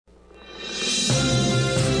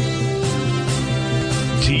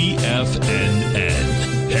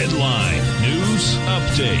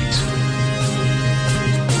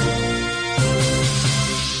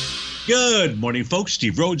Good morning, folks.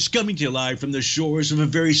 Steve Rhodes coming to you live from the shores of a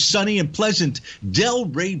very sunny and pleasant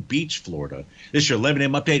Delray Beach, Florida. This is your 11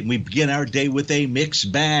 a.m. update, and we begin our day with a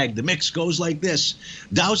mixed bag. The mix goes like this.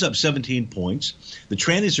 Dow's up 17 points. The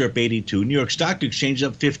trannies are up 82. New York Stock Exchange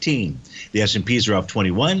up 15. The S&Ps are off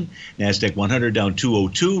 21. NASDAQ 100 down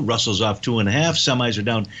 202. Russell's off 2.5. Semis are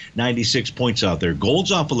down 96 points out there.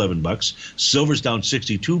 Gold's off 11 bucks. Silver's down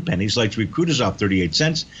 62 pennies. Light sweet crude is off 38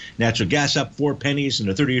 cents. Natural gas up 4 pennies, and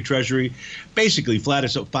the 30-year Treasury basically flat.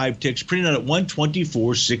 It's up 5 ticks, printing out at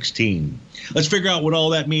 124.16. Let's figure out what all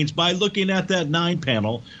that means by looking at that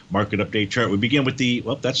 9-panel market update chart. We begin with the,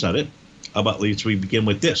 well, that's not it. How about we begin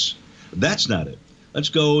with this? That's not it. Let's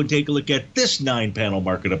go and take a look at this 9-panel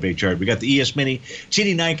market update chart. We got the ES Mini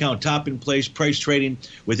TD9 count top in place, price trading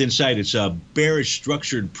with inside its bearish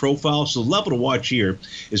structured profile. So the level to watch here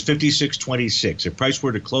is 56.26. If price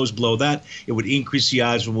were to close below that, it would increase the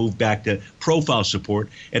odds. We'll move back to profile support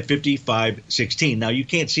at 55.16. Now, you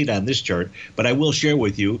can't see it on this chart, but I will share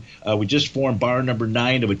with you. We just formed bar number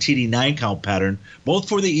 9 of a TD9 count pattern, both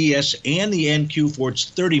for the ES and the NQ for its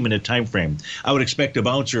 30-minute time frame. I would expect a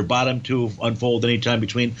bounce or bottom to unfold anytime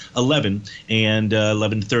between 11 and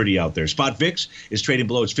 11:30 out there. Spot VIX is trading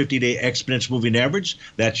below its 50-day exponential moving average.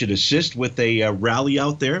 That should assist with a rally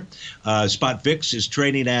out there. Spot VIX is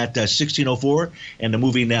trading at 1604, and the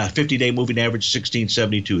moving 50-day moving average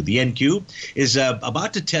 1672. The NQ is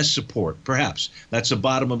about to test support, perhaps. That's the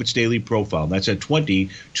bottom of its daily profile. That's at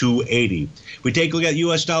 2280. If we take a look at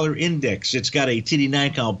U.S. dollar index, it's got a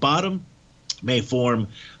TD9 count bottom. May form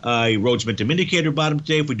a Rhodes Momentum Indicator bottom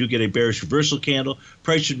today. If we do get a bearish reversal candle,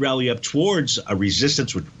 price should rally up towards a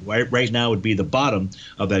resistance, which right now would be the bottom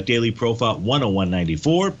of that daily profile,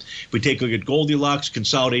 101.94. If we take a look at Goldilocks,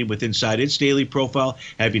 consolidating with inside its daily profile,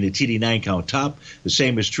 having a TD9 count top. The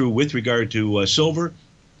same is true with regard to silver.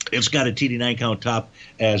 It's got a TD9 count top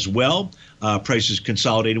as well. Prices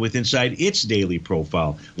consolidated with inside its daily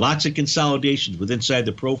profile. Lots of consolidations with inside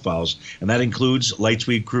the profiles, and that includes light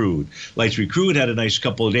sweet crude. Light sweet crude had a nice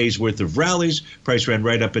couple of days worth of rallies. Price ran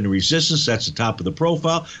right up into resistance. That's the top of the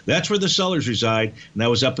profile. That's where the sellers reside, and that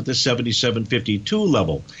was up at the 77.52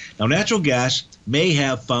 level. Now, natural gas may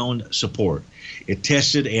have found support. It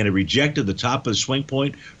tested and it rejected the top of the swing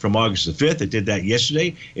point from August the 5th. It did that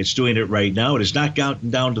yesterday. It's doing it right now. It has not gotten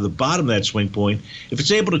down to the bottom of that swing point. If it's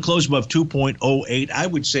able to close above 2.08, I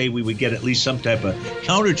would say we would get at least some type of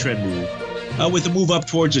counter trend move with a move up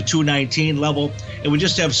towards the 219 level. And we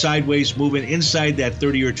just have sideways movement inside that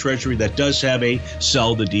 30-year Treasury that does have a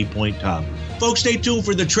sell the D point top. Folks, stay tuned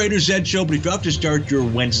for the Trader's Edge show. But if you have to start your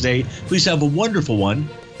Wednesday, please have a wonderful one.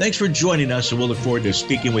 Thanks for joining us, and we'll look forward to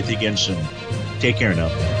speaking with you again soon. Take care now.